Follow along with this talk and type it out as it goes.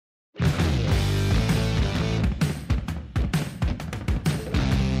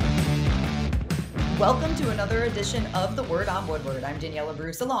Welcome to another edition of The Word on Woodward. I'm Daniella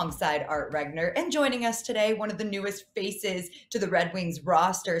alongside Art Regner. And joining us today, one of the newest faces to the Red Wings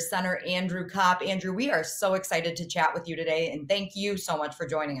roster, center Andrew Copp. Andrew, we are so excited to chat with you today, and thank you so much for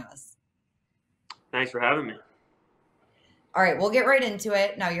joining us. Thanks for having me. All right, we'll get right into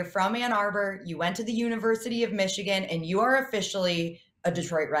it. Now, you're from Ann Arbor, you went to the University of Michigan, and you are officially a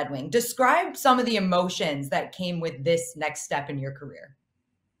Detroit Red Wing. Describe some of the emotions that came with this next step in your career.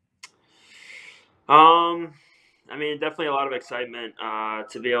 Definitely a lot of excitement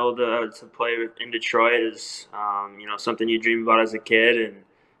to be able to play in Detroit is, something you dream about as a kid,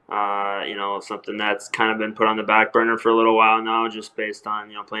 and something that's kind of been put on the back burner for a little while now, just based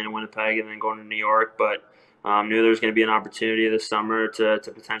on playing in Winnipeg and then going to New York. But knew there was going to be an opportunity this summer to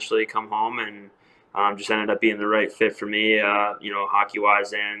potentially come home, and just ended up being the right fit for me, hockey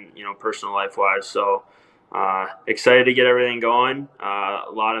wise and personal life wise. So. Excited to get everything going. A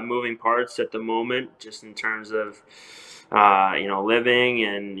lot of moving parts at the moment, just in terms of living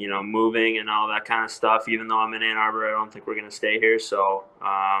and moving and all that kind of stuff. Even though I'm in Ann Arbor, I don't think we're going to stay here. So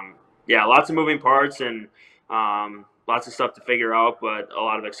lots of moving parts and lots of stuff to figure out, but a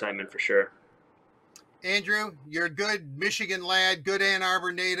lot of excitement for sure. Andrew, you're a good Michigan lad, good Ann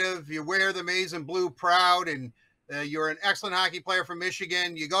Arbor native. You wear the maize and blue proud, and you're an excellent hockey player from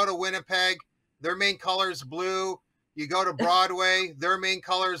Michigan. You go to Winnipeg. Their main color is blue. You go to Broadway, their main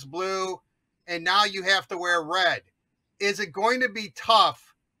color is blue, and now you have to wear red. Is it going to be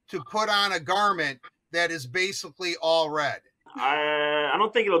tough to put on a garment that is basically all red? I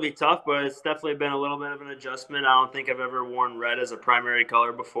don't think it'll be tough, but it's definitely been a little bit of an adjustment. I don't think I've ever worn red as a primary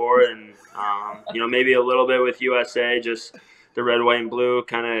color before, and maybe a little bit with USA, just the red, white, and blue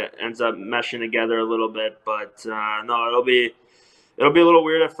kind of ends up meshing together a little bit. But no, it'll be a little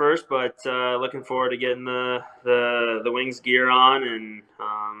weird at first, but looking forward to getting the Wings gear on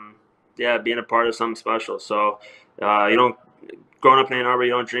and being a part of something special. So growing up in Ann Arbor,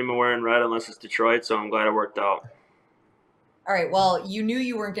 you don't dream of wearing red unless it's Detroit. So I'm glad it worked out. All right. Well, you knew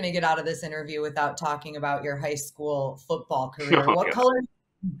you weren't going to get out of this interview without talking about your high school football career.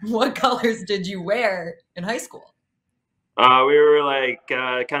 What colors did you wear in high school? We were like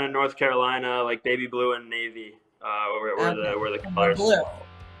kind of North Carolina, like baby blue and navy. Were the colors.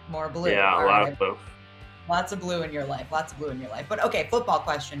 More blue. Yeah, a lot of blue. Lots of blue in your life. But okay, football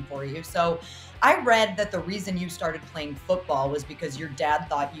question for you. So I read that the reason you started playing football was because your dad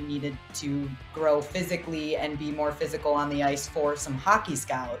thought you needed to grow physically and be more physical on the ice for some hockey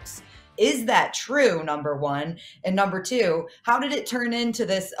scouts. Is that true, number one? And number two, how did it turn into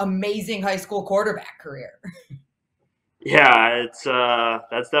this amazing high school quarterback career? Yeah,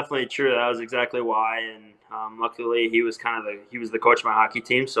 that's definitely true. That was exactly why. And luckily, he was the coach of my hockey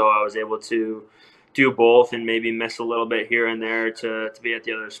team, so I was able to do both and maybe miss a little bit here and there to be at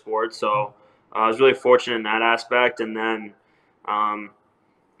the other sports. So I was really fortunate in that aspect. And then I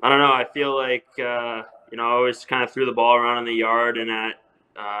don't know. I feel like I always kind of threw the ball around in the yard and at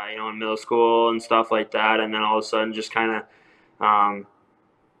in middle school and stuff like that. And then all of a sudden, just kind of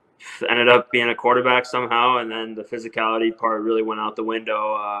ended up being a quarterback somehow, and then the physicality part really went out the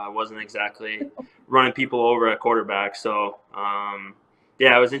window. I wasn't exactly running people over at quarterback. So,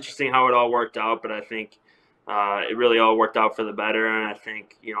 it was interesting how it all worked out, but I think it really all worked out for the better. And I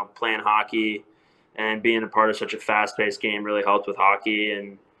think, playing hockey and being a part of such a fast-paced game really helped with hockey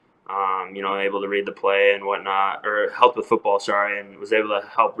and, able to read the play and whatnot, or helped with football, and was able to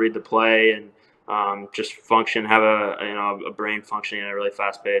help read the play and just function, have a brain functioning at a really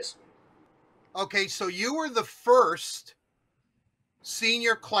fast pace. Okay, so you were the first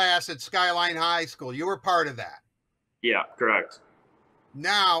senior class at Skyline High School. You were part of that. Yeah, correct.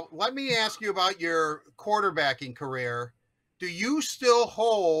 Now, let me ask you about your quarterbacking career. Do you still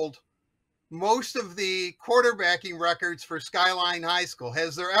hold most of the quarterbacking records for Skyline High School?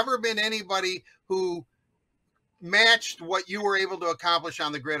 Has there ever been anybody who matched what you were able to accomplish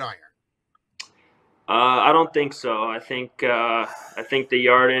on the gridiron? I don't think so. I think the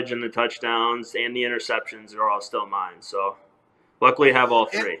yardage and the touchdowns and the interceptions are all still mine. So luckily I have all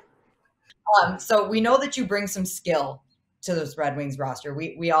three. So we know that you bring some skill to this Red Wings roster.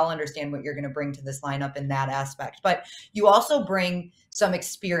 We all understand what you're going to bring to this lineup in that aspect, but you also bring some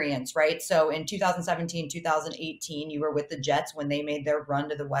experience, right? So in 2017, 2018, you were with the Jets when they made their run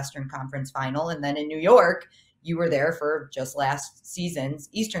to the Western Conference Final. And then in New York, you were there for just last season's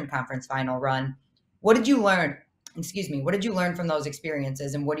Eastern Conference Final run. What did you learn? What did you learn from those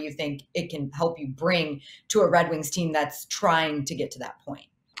experiences, and what do you think it can help you bring to a Red Wings team that's trying to get to that point?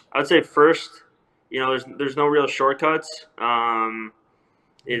 I'd say first, there's no real shortcuts.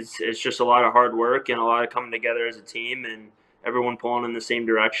 It's just a lot of hard work and a lot of coming together as a team and everyone pulling in the same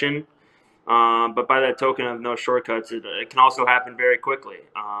direction. But by that token of no shortcuts, it can also happen very quickly.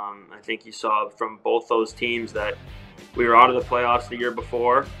 I think you saw from both those teams that we were out of the playoffs the year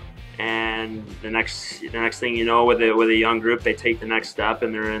before, and the next thing you know, with a young group, they take the next step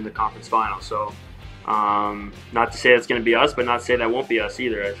and they're in the conference final. So, not to say it's going to be us, but not to say that won't be us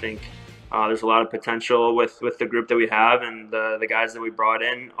either. I think there's a lot of potential with the group that we have, and the guys that we brought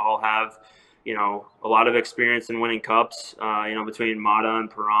in all have, a lot of experience in winning cups. Between Mata and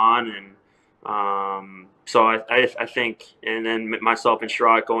Perron, and so I think, and then myself and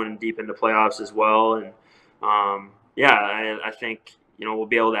Shrott going deep into playoffs as well, and I think we'll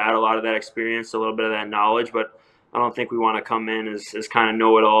be able to add a lot of that experience, a little bit of that knowledge, but I don't think we want to come in as kind of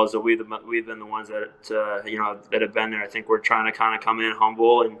know-it-alls. That we've been the ones that that have been there. I think we're trying to kind of come in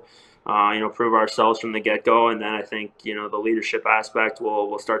humble and prove ourselves from the get-go, and then I think the leadership aspect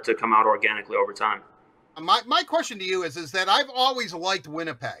will start to come out organically over time. My question to you is that I've always liked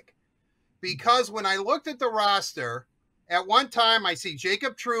Winnipeg, because when I looked at the roster, at one time I see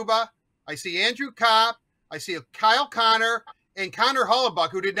Jacob Trouba, I see Andrew Copp, I see Kyle Connor, and Connor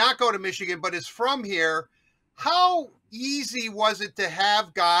Hullebuck, who did not go to Michigan but is from here. How easy was it to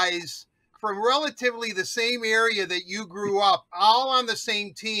have guys from relatively the same area that you grew up, all on the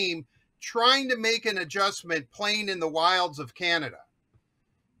same team, trying to make an adjustment playing in the wilds of Canada?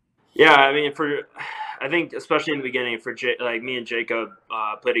 Yeah, I mean, I think especially in the beginning, like me and Jacob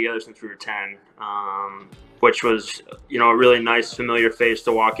played together since we were 10, which was a really nice familiar face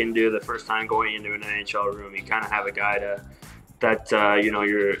to walk into the first time going into an NHL room. You kind of have a guy that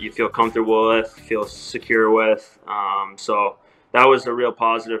you feel comfortable with, feel secure with. So that was a real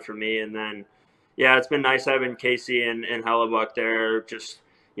positive for me. And then it's been nice having Casey and Hellebuck there, just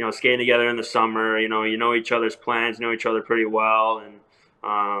skating together in the summer. You know each other's plans, know each other pretty well, and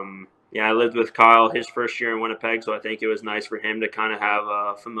I lived with Kyle his first year in Winnipeg, so I think it was nice for him to kind of have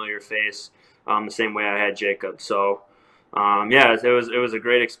a familiar face, the same way I had Jacob. So, it was a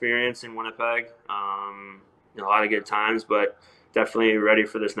great experience in Winnipeg. A lot of good times, but definitely ready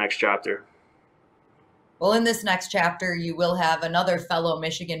for this next chapter. Well, in this next chapter, you will have another fellow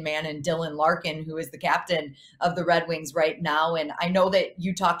Michigan man in Dylan Larkin, who is the captain of the Red Wings right now. And I know that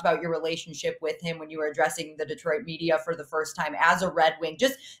you talked about your relationship with him when you were addressing the Detroit media for the first time as a Red Wing.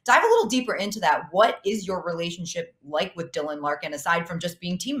 Just dive a little deeper into that. What is your relationship like with Dylan Larkin, aside from just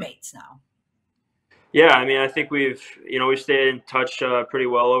being teammates now? Yeah, I mean, I think we've stayed in touch pretty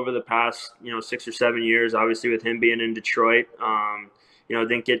well over the past 6 or 7 years. Obviously, with him being in Detroit,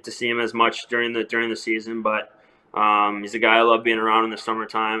 didn't get to see him as much during the season, but he's a guy I love being around in the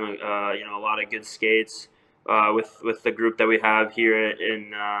summertime. A lot of good skates with the group that we have here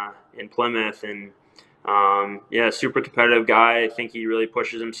in Plymouth, and super competitive guy. I think he really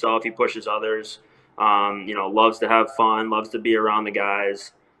pushes himself. He pushes others. Loves to have fun. Loves to be around the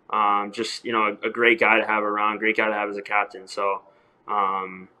guys. Just a great guy to have around, great guy to have as a captain. So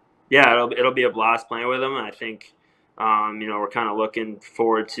it'll be a blast playing with him, and I think we're kind of looking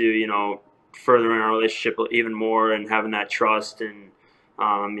forward to furthering our relationship even more and having that trust and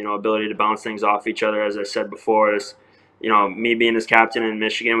ability to bounce things off each other. As I said before, is me being his captain in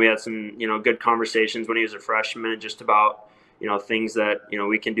Michigan, we had some good conversations when he was a freshman, just about things that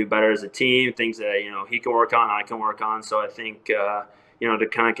we can do better as a team, things that he can work on, I can work on. So I think to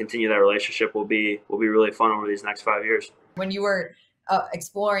kind of continue that relationship will be really fun over these next 5 years. When you were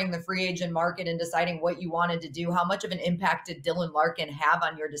exploring the free agent market and deciding what you wanted to do, how much of an impact did Dylan Larkin have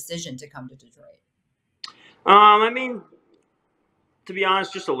on your decision to come to Detroit? I mean, to be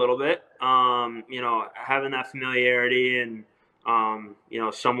honest, just a little bit. Having that familiarity and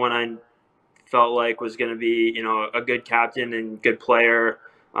someone I felt like was going to be a good captain and good player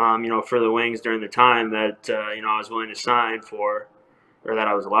for the Wings during the time that I was willing to sign for, or that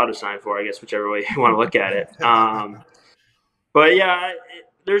I was allowed to sign for, I guess, whichever way you want to look at it. But yeah,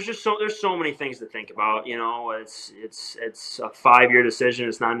 there's so many things to think about. It's a 5-year decision.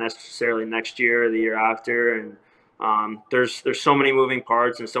 It's not necessarily next year or the year after, and there's so many moving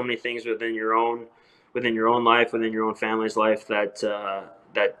parts and so many things within your own life, within your own family's life that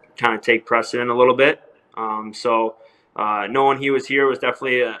kind of take precedent a little bit. Knowing he was here was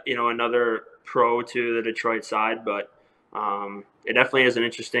definitely another pro to the Detroit side, but it definitely is an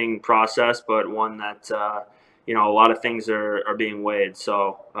interesting process, but one that a lot of things are being weighed.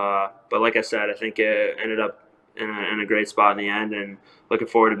 So, but like I said, I think it ended up in a great spot in the end, and looking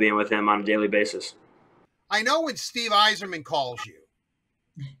forward to being with him on a daily basis. I know when Steve Yzerman calls you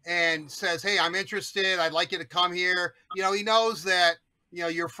and says, "Hey, I'm interested. I'd like you to come here." He knows that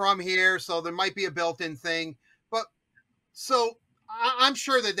you're from here, so there might be a built-in thing. But so I'm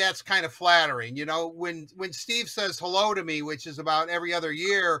sure that that's kind of flattering. When Steve says hello to me, which is about every other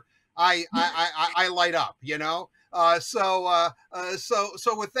year, I light up, you know. So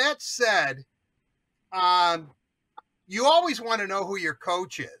with that said, you always want to know who your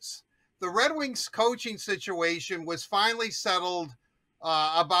coach is. The Red Wings coaching situation was finally settled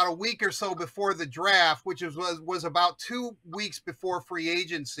about a week or so before the draft, which was about 2 weeks before free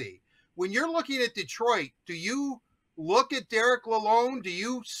agency. When you're looking at Detroit, do you look at Derek Lalonde? Do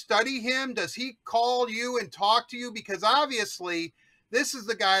you study him? Does he call you and talk to you? Because obviously, this is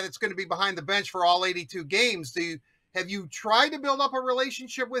the guy that's going to be behind the bench for all 82 games. Have you tried to build up a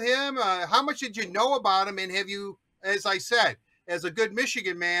relationship with him? How much did you know about him? And have you, as I said, as a good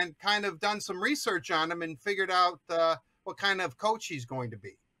Michigan man, kind of done some research on him and figured out what kind of coach he's going to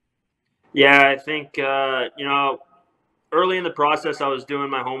be? Yeah, I think, early in the process, I was doing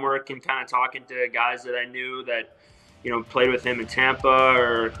my homework and kind of talking to guys that I knew that, played with him in Tampa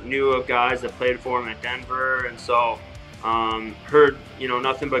or knew of guys that played for him at Denver. And so heard,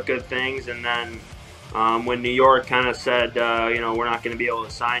 nothing but good things. And then when New York kind of said, we're not going to be able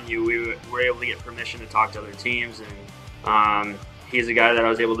to sign you, we were able to get permission to talk to other teams. And he's a guy that I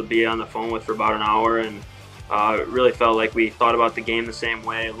was able to be on the phone with for about an hour, and really felt like we thought about the game the same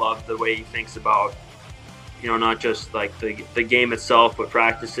way. Loved the way he thinks about, not just like the game itself, but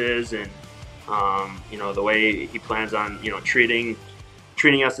practices and, the way he plans on, treating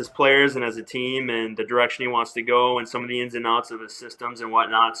us as players and as a team, and the direction he wants to go, and some of the ins and outs of his systems and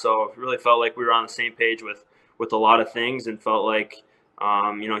whatnot. So it really felt like we were on the same page with a lot of things, and felt like,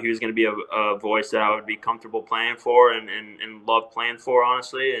 he was going to be a voice that I would be comfortable playing for and love playing for,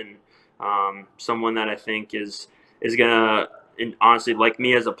 honestly. And someone that I think is going to, and honestly, like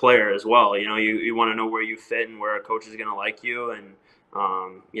me as a player as well. You want to know where you fit and where a coach is going to like you, and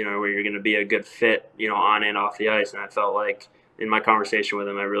where you're going to be a good fit, on and off the ice. And I felt like in my conversation with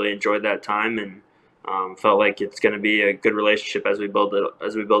him, I really enjoyed that time, and felt like it's going to be a good relationship as we build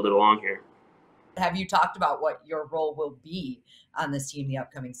it along here. Have you talked about what your role will be on this team the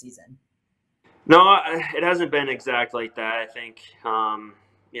upcoming season? No, it hasn't been exact like that. I think,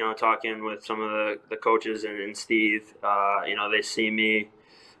 talking with some of the coaches and Steve, they see me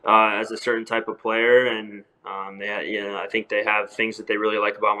as a certain type of player, and I think they have things that they really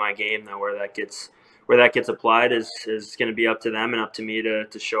like about my game. Now, where that gets applied is going to be up to them and up to me to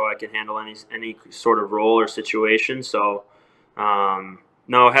show I can handle any sort of role or situation. So,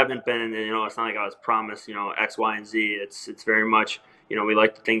 no, I haven't been. It's not like I was promised, X, Y, and Z. It's very much, we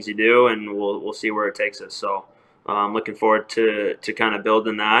like the things you do, and we'll see where it takes us. So, I'm looking forward to kind of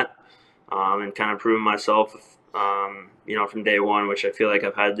building that, and kind of proving myself, from day one, which I feel like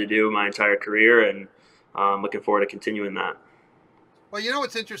I've had to do my entire career, and looking forward to continuing that. Well,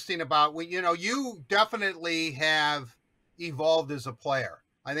 what's interesting about you definitely have evolved as a player.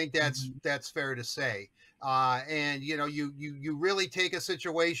 I think that's fair to say. And you really take a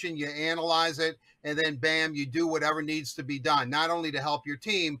situation, you analyze it, and then bam, you do whatever needs to be done, not only to help your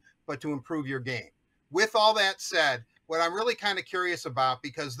team, but to improve your game. With all that said, what I'm really kind of curious about,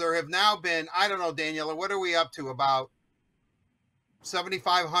 because there have now been, I don't know, Daniella, what are we up to? About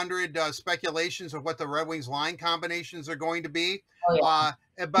 7,500 speculations of what the Red Wings line combinations are going to be. Oh,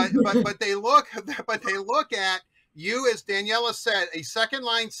 yeah. But they look at you, as Daniella said, a second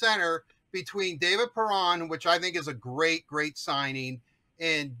line center between David Perron, which I think is a great signing,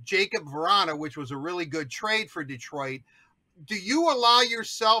 and Jacob Vrana, which was a really good trade for Detroit. Do you allow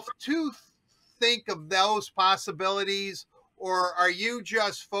yourself to think of those possibilities, or are you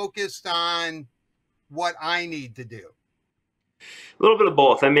just focused on what I need to do? A little bit of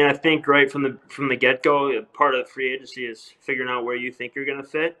both. I mean, I think right from the get-go, part of free agency is figuring out where you think you're going to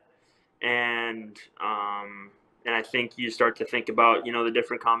fit, and I think you start to think about the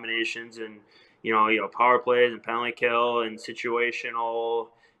different combinations and power plays and penalty kill and situational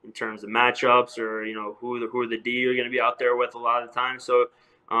in terms of matchups, or who are the D you're going to be out there with a lot of the time. So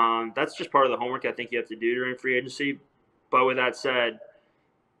that's just part of the homework I think you have to do during free agency. But with that said,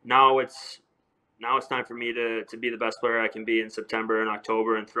 now it's time for me to be the best player I can be in September and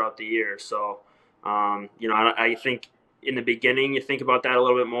October and throughout the year. So, I think in the beginning you think about that a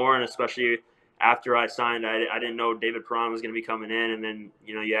little bit more, and especially after I signed, I didn't know David Perron was going to be coming in, and then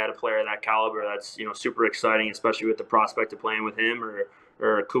you had a player of that caliber that's super exciting, especially with the prospect of playing with him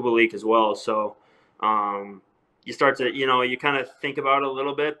or Kubalik as well. So, you start to you kind of think about it a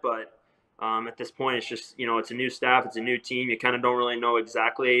little bit, but at this point it's just it's a new staff, it's a new team. You kind of don't really know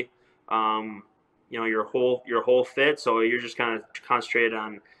exactly. Your whole fit. So you're just kind of concentrated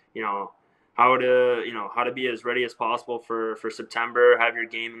on, how to be as ready as possible for September, have your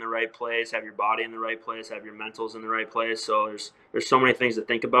game in the right place, have your body in the right place, have your mentals in the right place. So there's so many things to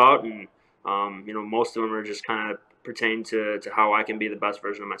think about, and most of them are just kind of pertain to how I can be the best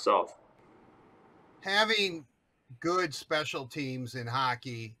version of myself. Having good special teams in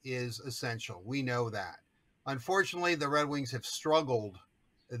hockey is essential. We know that. Unfortunately, the Red Wings have struggled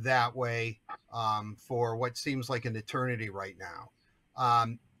that way for what seems like an eternity right now.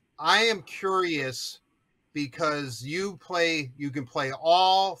 I am curious because you can play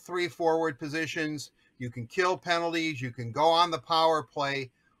all 3 forward positions. You can kill penalties. You can go on the power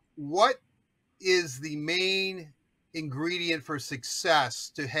play. What is the main ingredient for success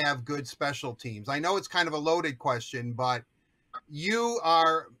to have good special teams? I know it's kind of a loaded question, but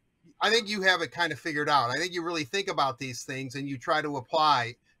I think you have it kind of figured out. I think you really think about these things and you try to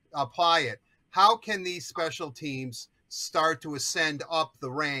apply it. How can these special teams start to ascend up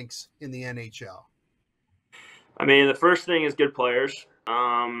the ranks in the NHL? I mean, the first thing is good players.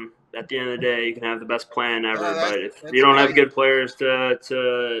 At the end of the day, you can have the best plan ever, but if you don't have good players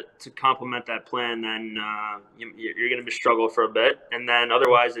to complement that plan, then you're going to struggle for a bit. And then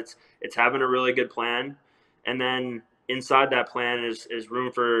otherwise, it's having a really good plan, and then inside that plan is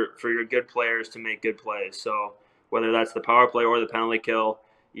room for your good players to make good plays. So whether that's the power play or the penalty kill,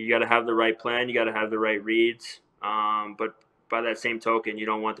 you got to have the right plan. You got to have the right reads. But by that same token, you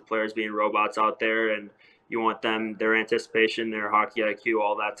don't want the players being robots out there, and you want their anticipation, their hockey IQ,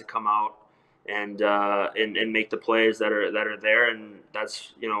 all that to come out and make the plays that are there. And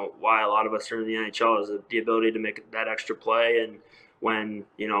that's why a lot of us are in the NHL, is the ability to make that extra play. And when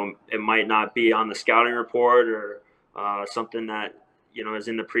it might not be on the scouting report or something that is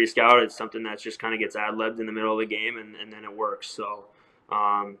in the pre-scout, it's something that just kind of gets ad-libbed in the middle of the game, and then it works. So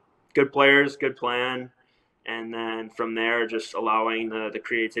good players, good plan. And then from there, just allowing the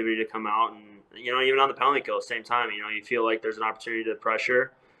creativity to come out. And, even on the penalty kill at the same time, you feel like there's an opportunity to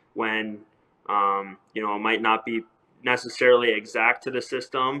pressure when, it might not be necessarily exact to the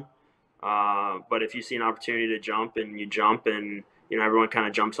system. But if you see an opportunity to jump and you jump and, everyone kind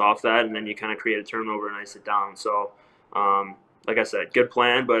of jumps off that, and then you kind of create a turnover and ice it down. So, like I said, good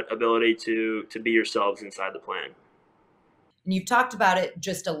plan, but ability to be yourselves inside the plan. And you've talked about it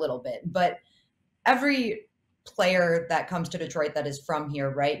just a little bit, but every player that comes to Detroit that is from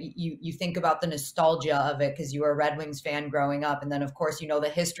here, right? You think about the nostalgia of it because you were a Red Wings fan growing up. And then, of course,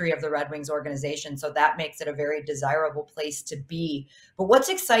 the history of the Red Wings organization. So that makes it a very desirable place to be. But what's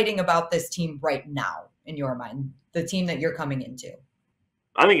exciting about this team right now, in your mind, the team that you're coming into?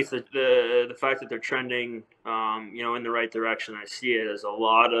 I think it's the fact that they're trending, in the right direction. I see it as a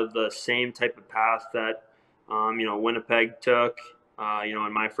lot of the same type of path that, Winnipeg took.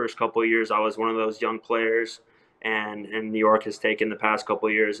 In my first couple of years, I was one of those young players, and New York has taken the past couple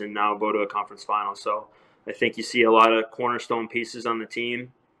of years and now go to a conference final. So I think you see a lot of cornerstone pieces on the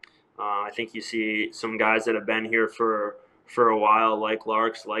team. I think you see some guys that have been here for a while, like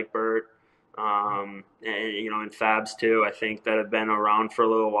Larks, like Bert, and and Fabs too. I think that have been around for a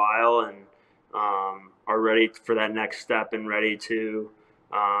little while and are ready for that next step and ready to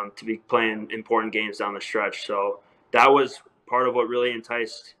be playing important games down the stretch. So that was part of what really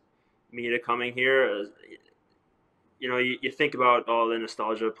enticed me to coming here. You think about all the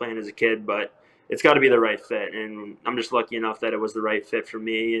nostalgia of playing as a kid, but it's got to be the right fit. And I'm just lucky enough that it was the right fit for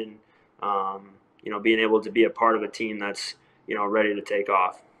me, and being able to be a part of a team that's ready to take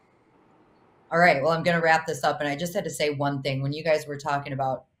off. All right. Well, I'm going to wrap this up, and I just had to say one thing. When you guys were talking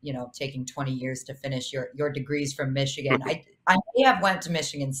about taking 20 years to finish your degrees from Michigan, I may have went to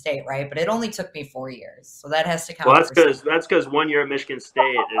Michigan State, right? But it only took me 4 years, so that has to count. Well, that's because 1 year at Michigan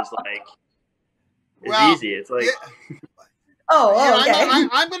State is easy. It's like okay.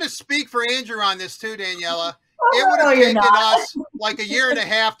 I'm going to speak for Andrew on this too, Daniella. It would have taken us like a year and a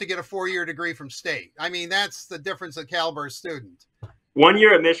half to get a 4-year degree from State. I mean, that's the difference of caliber of student. 1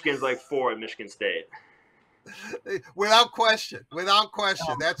 year at Michigan is like 4 at Michigan State. Without question.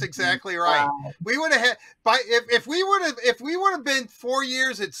 That's exactly right. Wow. We would have had if we would have been 4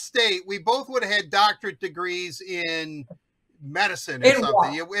 years at State, we both would have had doctorate degrees in medicine or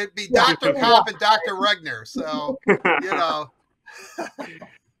something. It'd be Dr. Copp and Dr. Regner. So I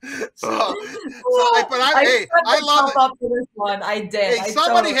love it. This one. I did. Hey,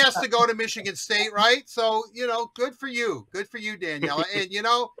 somebody has to go to Michigan State, right? So, good for you. Good for you, Daniella. And,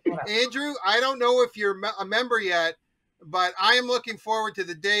 Andrew, I don't know if you're a member yet, but I am looking forward to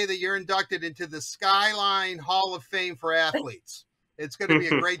the day that you're inducted into the Skyline Hall of Fame for athletes. It's going to be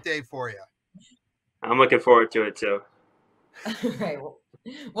a great day for you. I'm looking forward to it, too. All right.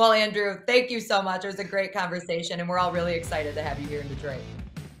 Well, Andrew, thank you so much. It was a great conversation, and we're all really excited to have you here in Detroit.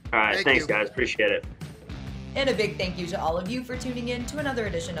 All right. Thanks, guys. Appreciate it. And a big thank you to all of you for tuning in to another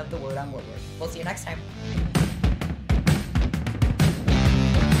edition of The Word on Woodward. We'll see you next time.